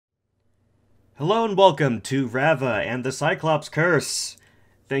Hello and welcome to Ravva and the Cyclops Curse.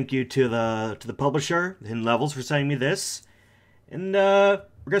 Thank you to the publisher, Hidden Levels, for sending me this. And we're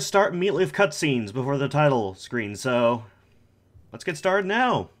gonna start immediately with cutscenes before the title screen, so let's get started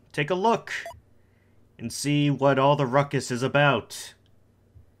now. Take a look and see what all the ruckus is about.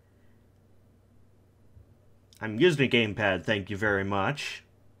 I'm using a gamepad, thank you very much.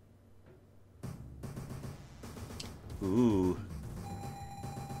 Ooh.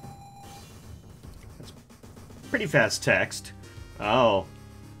 Pretty fast text. Oh.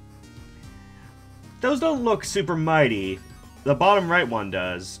 Those don't look super mighty. The bottom right one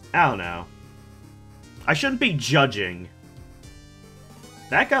does. I don't know. I shouldn't be judging.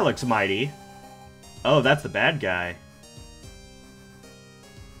 That guy looks mighty. Oh, that's the bad guy.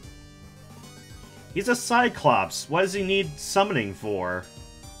 He's a Cyclops. What does he need summoning for?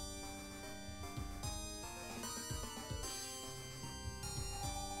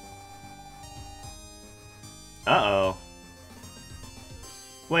 Uh-oh.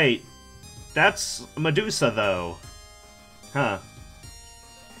 Wait, that's Medusa, though. Huh.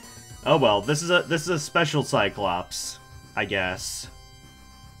 Oh well, this is a special Cyclops, I guess.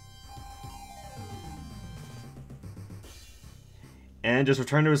 And just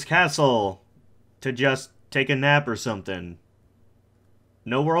return to his castle to just take a nap or something.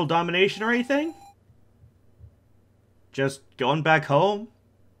 No world domination or anything? Just going back home?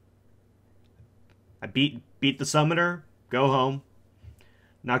 I beat the summoner, go home.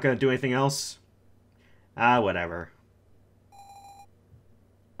 Not gonna do anything else. Ah, whatever.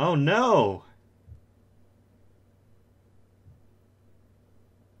 Oh no!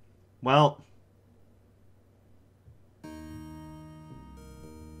 Well.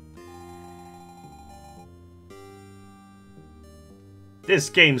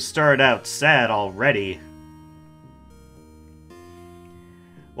 This game started out sad already.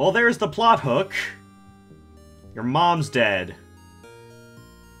 Well, there's the plot hook. Your mom's dead.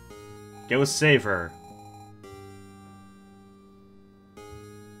 Go save her.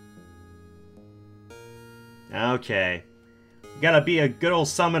 Okay. You gotta be a good old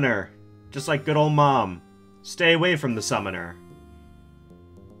summoner. Just like good old mom. Stay away from the summoner.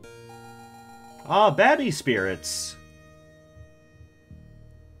 Ah, baddie spirits.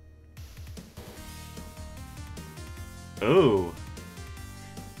 Ooh.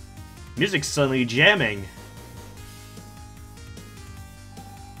 Music's suddenly jamming.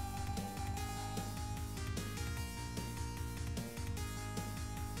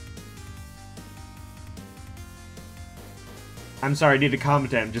 I'm sorry, I need to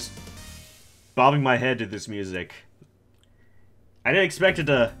comment. I'm just bobbing my head to this music. I didn't expect it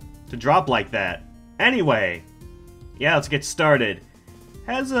to drop like that. Anyway, yeah, let's get started.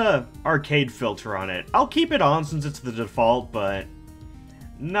 Has a arcade filter on it. I'll keep it on since it's the default, but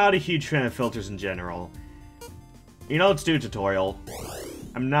not a huge fan of filters in general. You know, let's do a tutorial.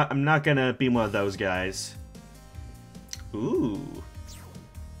 I'm not gonna be one of those guys. Ooh.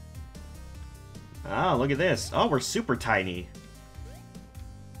 Ah, look at this. Oh, we're super tiny.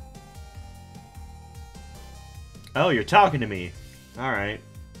 Oh, you're talking to me. Alright.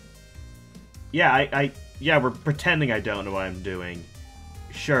 Yeah, yeah, we're pretending I don't know what I'm doing.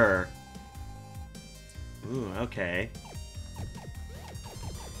 Sure. Ooh, okay.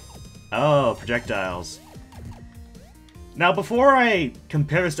 Oh, projectiles. Now, before I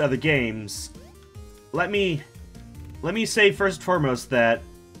compare this to other games, let me say first and foremost that,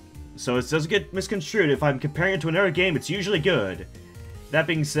 so it doesn't get misconstrued, if I'm comparing it to another game, it's usually good. That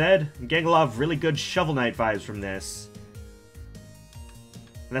being said, I'm getting a lot of really good Shovel Knight vibes from this.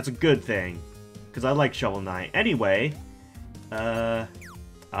 And that's a good thing, because I like Shovel Knight. Anyway, oh.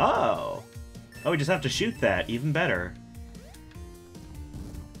 Oh, we just have to shoot that, even better.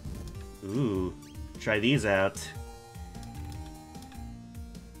 Ooh, try these out.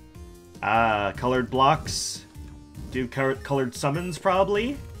 Ah, colored blocks. Do colored summons,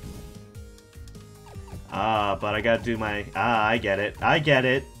 probably? Ah, but I gotta do my... Ah, I get it. I get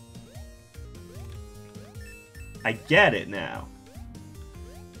it. I get it now.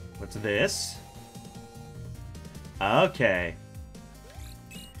 What's this? Okay.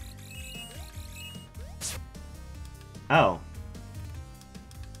 Oh.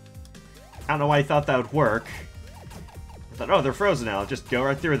 I don't know why I thought that would work. I thought, oh, they're frozen now. I'll just go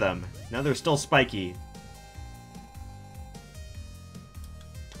right through them. Now they're still spiky.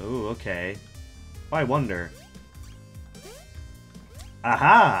 Ooh, okay. Oh, I wonder.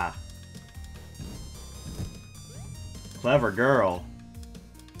 Aha! Clever girl.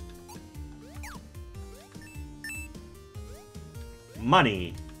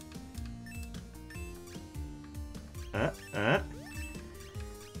 Money.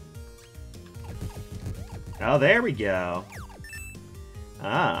 Oh, there we go.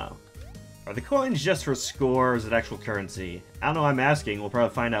 Oh. Are the coins just for score, or is it actual currency? I don't know, I'm asking. We'll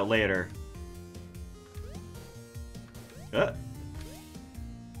probably find out later. Oh,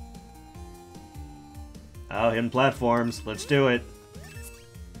 hidden platforms. Let's do it.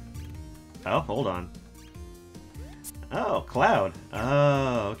 Oh, hold on. Oh, Cloud.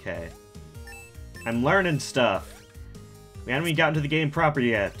 Oh, okay. I'm learning stuff. We haven't even gotten to the game proper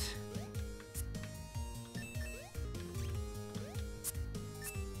yet.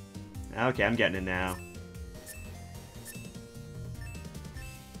 Okay, I'm getting it now.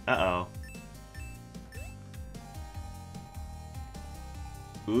 Uh-oh.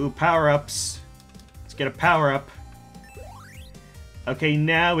 Ooh, power-ups. Let's get a power-up. Okay,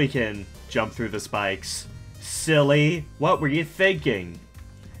 now we can jump through the spikes. Silly. What were you thinking?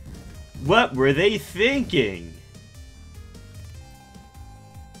 What were they thinking?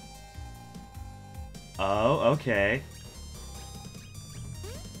 Oh, okay.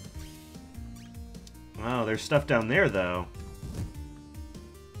 Oh, there's stuff down there, though.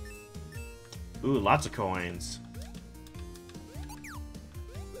 Ooh, lots of coins.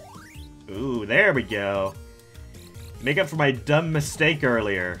 Ooh, there we go. Make up for my dumb mistake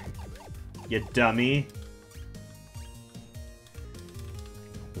earlier. You dummy.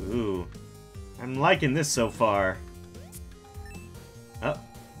 Ooh. I'm liking this so far. Oh.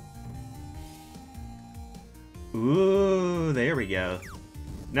 Ooh, there we go.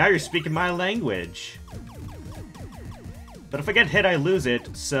 Now you're speaking my language. But if I get hit, I lose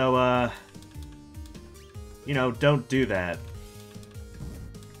it, so, you know, don't do that.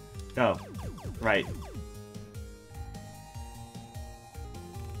 Oh, right.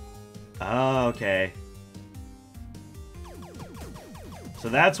 Oh, okay. So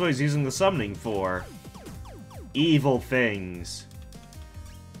that's what he's using the summoning for. Evil things.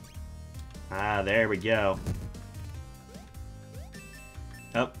 Ah, there we go.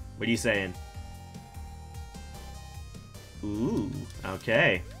 Oh, what are you saying? Ooh,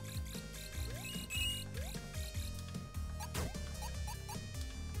 okay.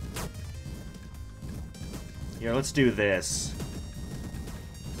 Here, let's do this.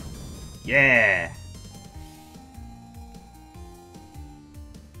 Yeah!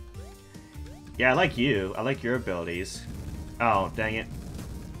 Yeah, I like you. I like your abilities. Oh, dang it.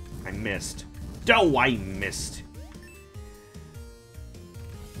 I missed. Oh, I missed!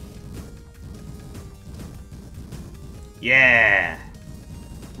 Yeah!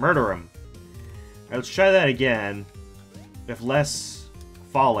 Murder him. Alright, let's try that again. With less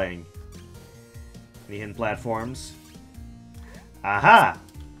falling. Any hidden platforms? Aha!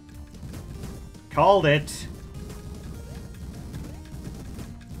 Called it!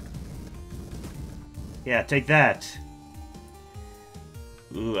 Yeah, take that.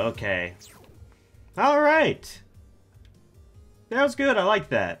 Ooh, okay. Alright! That was good, I like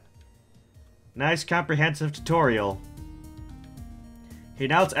that. Nice comprehensive tutorial. Okay,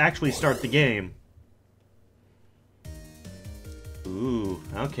 now let's actually start the game. Ooh,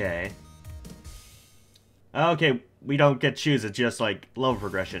 okay. Okay, we don't get to choose, it's just like level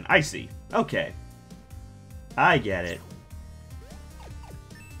progression. I see. Okay. I get it.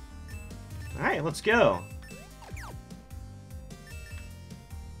 Alright, let's go.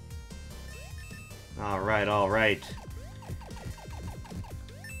 Alright, alright.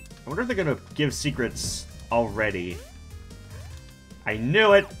 I wonder if they're gonna give secrets already. I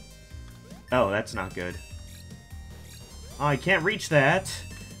knew it! Oh, that's not good. Oh, I can't reach that.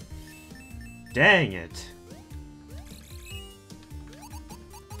 Dang it.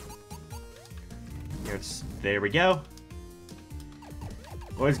 There we go.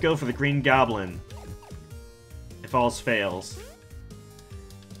 Always go for the green goblin. If all else fails.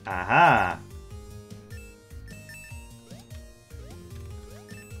 Aha!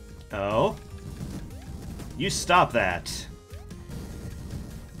 Oh? You stop that.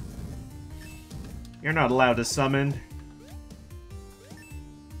 You're not allowed to summon.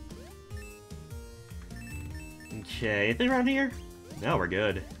 Okay, anything around here? No, we're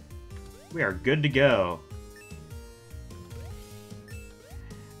good. We are good to go.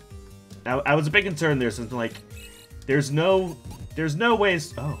 Now, I was a bit concerned there, something like, there's no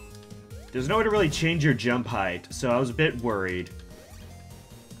ways, oh. There's no way to really change your jump height, so I was a bit worried.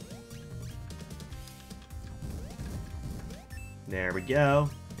 There we go.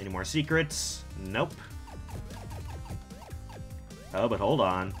 Any more secrets? Nope. Oh, but hold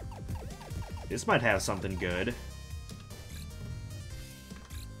on. This might have something good.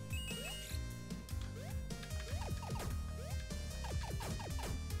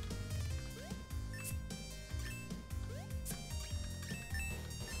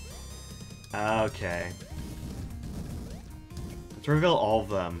 Okay. Let's reveal all of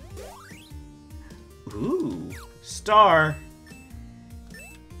them. Ooh, star.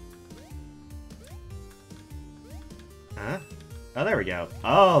 Huh? Oh, there we go.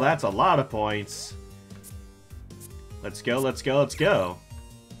 Oh, that's a lot of points. Let's go, let's go, let's go.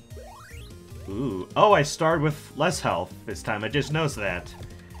 Ooh. Oh, I started with less health this time. I just noticed that.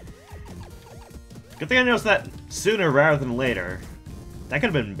 Good thing I noticed that sooner rather than later. That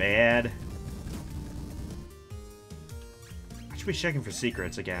could have been bad. I should be checking for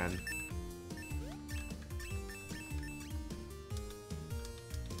secrets again.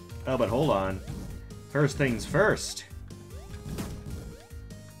 Oh, but hold on. First things first.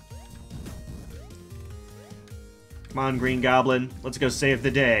 Come on, Green Goblin. Let's go save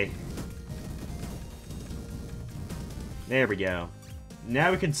the day. There we go.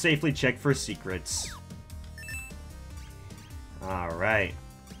 Now we can safely check for secrets. Alright.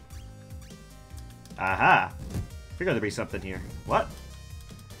 Aha! Figured there'd be something here. What?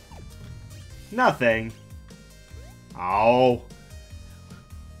 Nothing. Oh.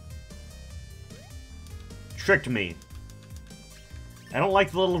 Tricked me. I don't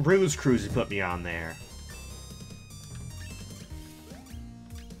like the little ruse cruise you put me on there.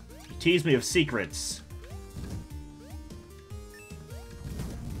 You teased me of secrets.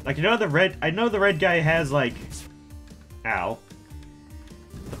 Like, I know the red guy has, like... Ow.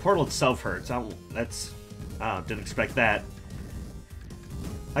 The portal itself hurts. That's... Oh, didn't expect that.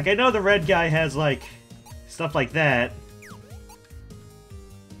 Like, I know the red guy has, like, stuff like that.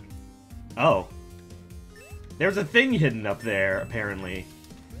 Oh. There's a thing hidden up there, apparently.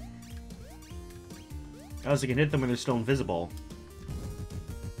 Oh, so you can hit them when they're still invisible.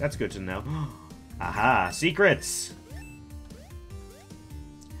 That's good to know. Aha, secrets!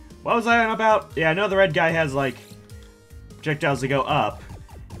 What was I on about? Yeah, I know the red guy has, like, projectiles that go up.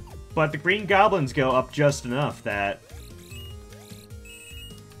 But the green goblins go up just enough that...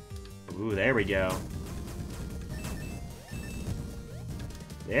 Ooh, there we go.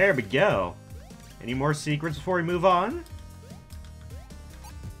 There we go. Any more secrets before we move on?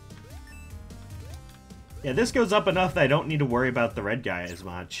 Yeah, this goes up enough that I don't need to worry about the red guy as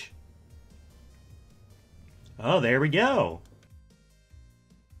much. Oh, there we go.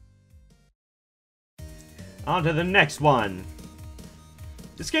 On to the next one.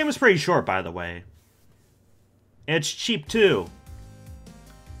 This game is pretty short, by the way. And it's cheap, too.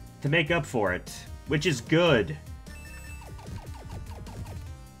 To make up for it. Which is good.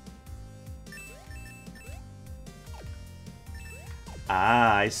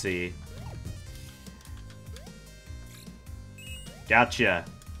 Ah, I see. Gotcha.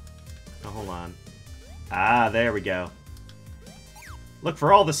 Oh, hold on. Ah, there we go. Look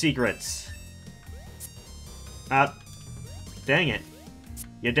for all the secrets. Ah, dang it.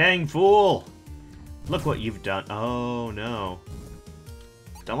 You dang fool! Look what you've done. Oh, no.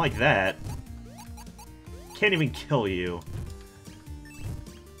 Don't like that. Can't even kill you.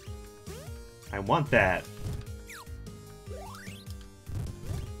 I want that.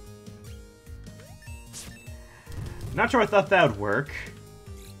 Not sure I thought that would work.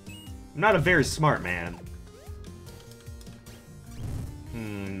 I'm not a very smart man.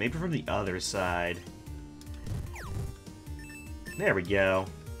 Maybe from the other side. There we go.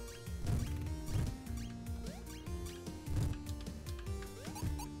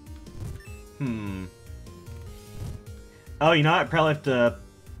 Oh, you know what? I probably have to...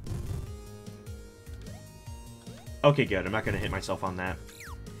 Okay, good. I'm not going to hit myself on that.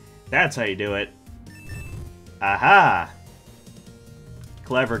 That's how you do it. Aha!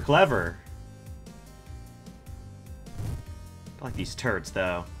 Clever, clever. I like these turrets,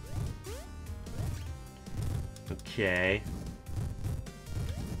 though. Okay.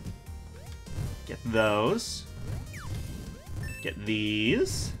 Get those. Get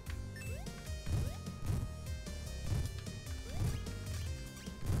these.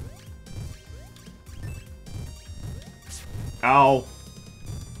 Ow.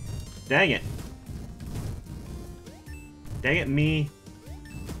 Dang it. Dang it, me.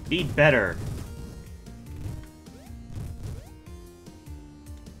 Be better.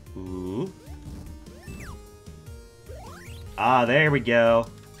 Ooh. Ah, there we go.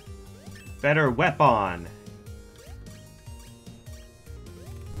 Better weapon.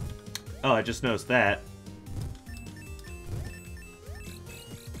 Oh, I just noticed that.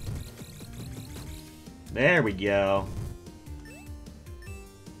 There we go.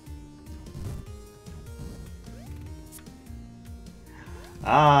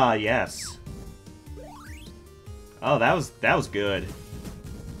 Ah, yes. Oh, that was good.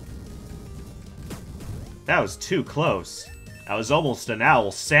 That was too close. That was almost an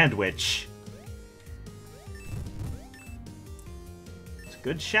owl sandwich.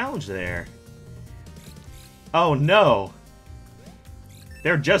 Good challenge there. Oh no!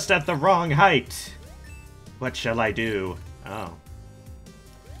 They're just at the wrong height! What shall I do? Oh.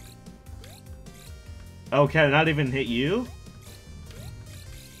 Oh, can I not even hit you?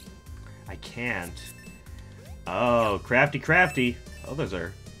 I can't. Oh, crafty, crafty. Oh, those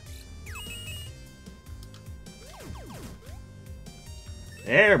are...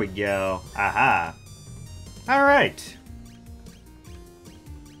 There we go. Aha. Alright.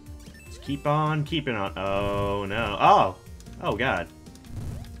 Let's keep on keeping on. Oh, no. Oh! Oh, God.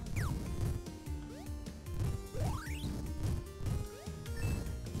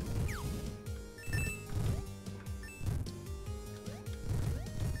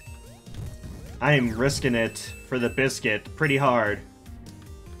 I am risking it for the biscuit pretty hard.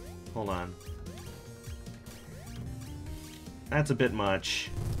 Hold on. That's a bit much.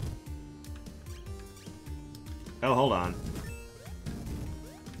 Oh, hold on.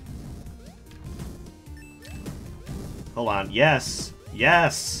 Hold on. Yes!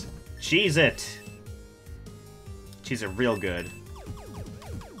 Yes! Cheese it! Cheese it real good.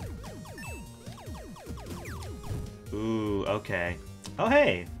 Ooh, okay. Oh,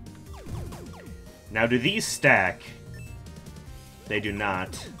 hey! Now, do these stack? They do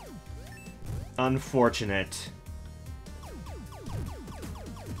not. Unfortunate.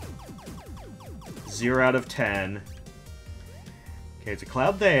 0 out of 10. Okay, it's a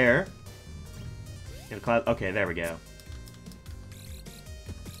cloud there. And a cloud... Okay, there we go.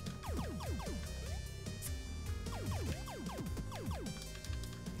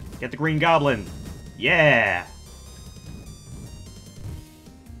 Get the green goblin. Yeah!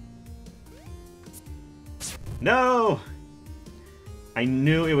 No! I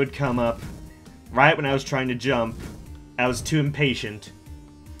knew it would come up right when I was trying to jump. I was too impatient.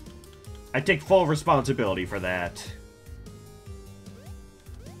 I take full responsibility for that.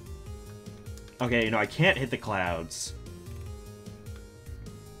 Okay, you know, I can't hit the clouds.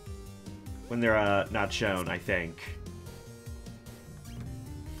 When they're, not shown, I think.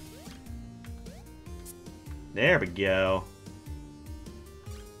 There we go.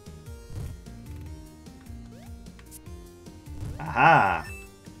 Aha!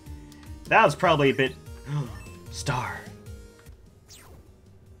 That was probably a bit... Star.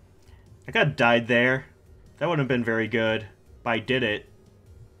 I got died there. That wouldn't have been very good, but I did it.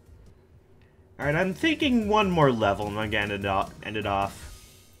 Alright, I'm thinking one more level and I'm gonna end it off.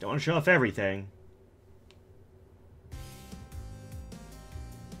 Don't want to show off everything.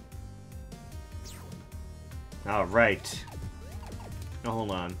 Alright. No,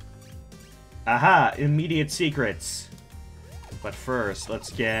 hold on. Aha! Immediate secrets. But first, let's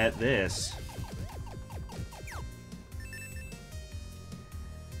get this.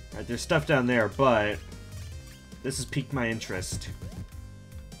 Alright, there's stuff down there, but this has piqued my interest.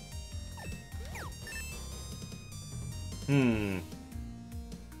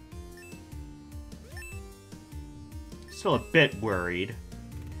 Still a bit worried,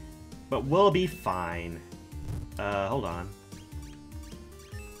 but we'll be fine. Hold on.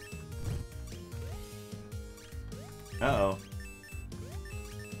 Uh-oh.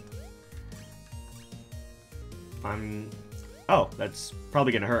 Oh, that's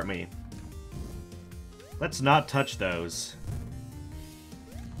probably gonna hurt me. Let's not touch those.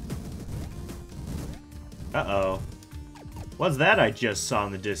 Uh-oh. What's that I just saw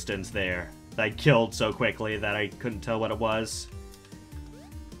in the distance there? That I killed so quickly that I couldn't tell what it was.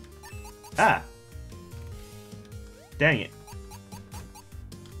 Ah! Dang it.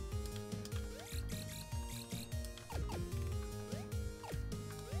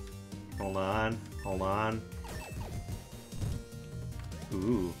 Hold on. Hold on.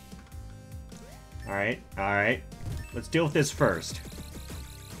 Ooh. Alright, alright. Let's deal with this first.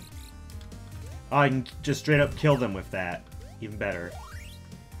 Oh, I can just straight up kill them with that. Even better.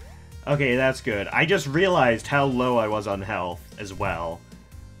 Okay, that's good. I just realized how low I was on health as well.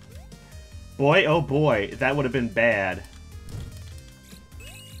 Boy, oh boy, that would have been bad.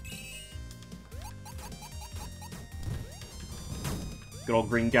 Good old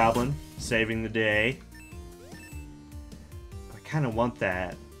Green Goblin, saving the day. I kind of want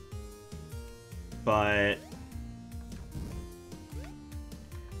that. But...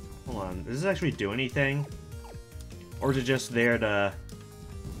 Hold on, does this actually do anything? Or is it just there to...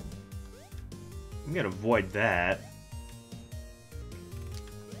 I'm gonna avoid that.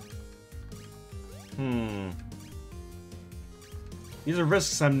 These are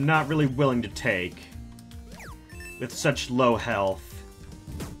risks I'm not really willing to take. With such low health.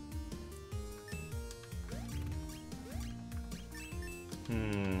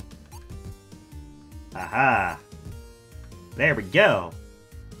 Aha! There we go!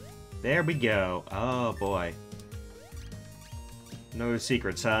 There we go. Oh, boy. No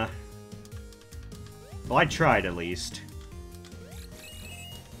secrets, huh? Well, I tried, at least.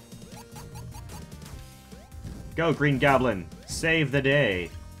 Go, Green Goblin. Save the day.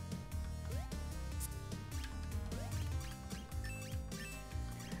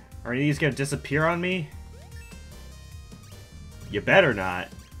 Are any of these gonna disappear on me? You better not.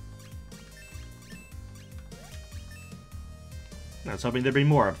 I was hoping there'd be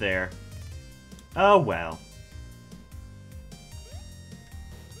more up there. Oh well.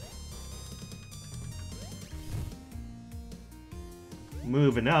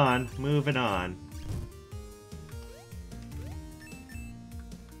 Moving on, moving on.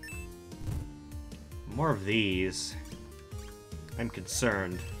 More of these. I'm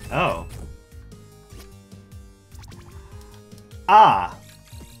concerned. Oh. Ah!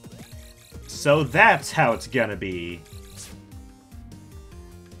 So that's how it's gonna be.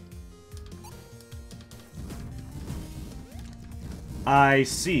 I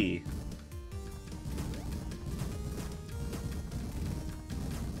see.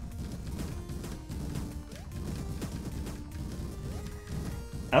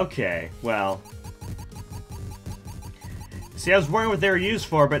 Okay, well. See, I was wondering what they were used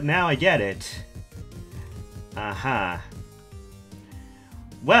for, but now I get it. Uh-huh.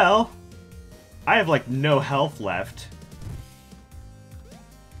 Well, I have, like, no health left.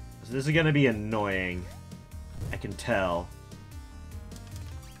 So this is gonna be annoying. I can tell.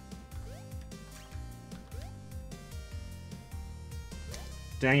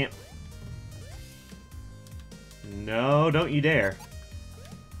 Dang it. No, don't you dare.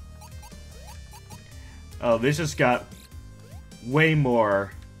 Oh, this just got way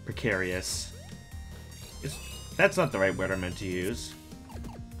more precarious. That's not the right word I meant to use.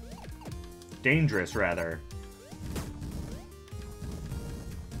 Dangerous, rather.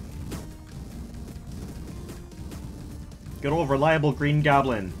 Good old reliable Green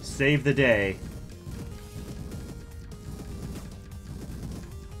Goblin. Save the day.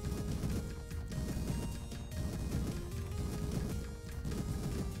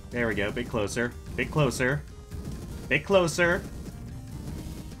 There we go. Bit closer. Bit closer. Bit closer.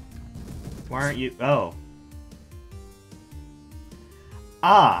 Why aren't you... Oh.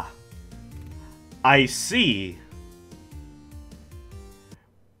 Ah. I see.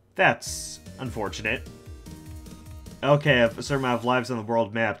 That's unfortunate. Okay, I have a certain amount of lives on the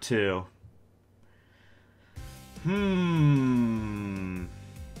world map, too.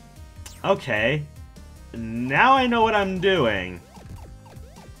 Okay. Now I know what I'm doing.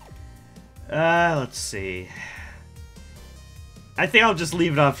 Let's see. I think I'll just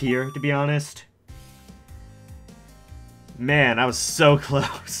leave it off here, to be honest. Man, I was so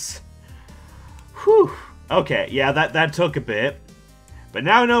close. Whew. Okay, yeah, that took a bit. But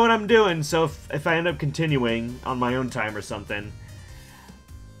now I know what I'm doing, so if I end up continuing on my own time or something,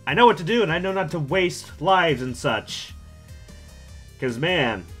 I know what to do, and I know not to waste lives and such. Because,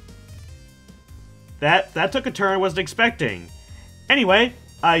 man, that took a turn I wasn't expecting. Anyway,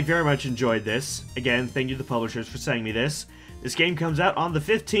 I very much enjoyed this. Again, thank you to the publishers for sending me this. This game comes out on the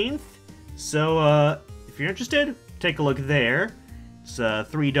 15th, so if you're interested, take a look there. It's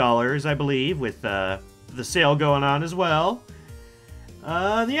 $3, I believe, with the sale going on as well.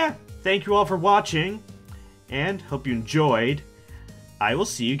 Yeah, thank you all for watching, and hope you enjoyed. I will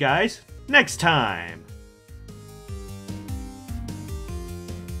see you guys next time!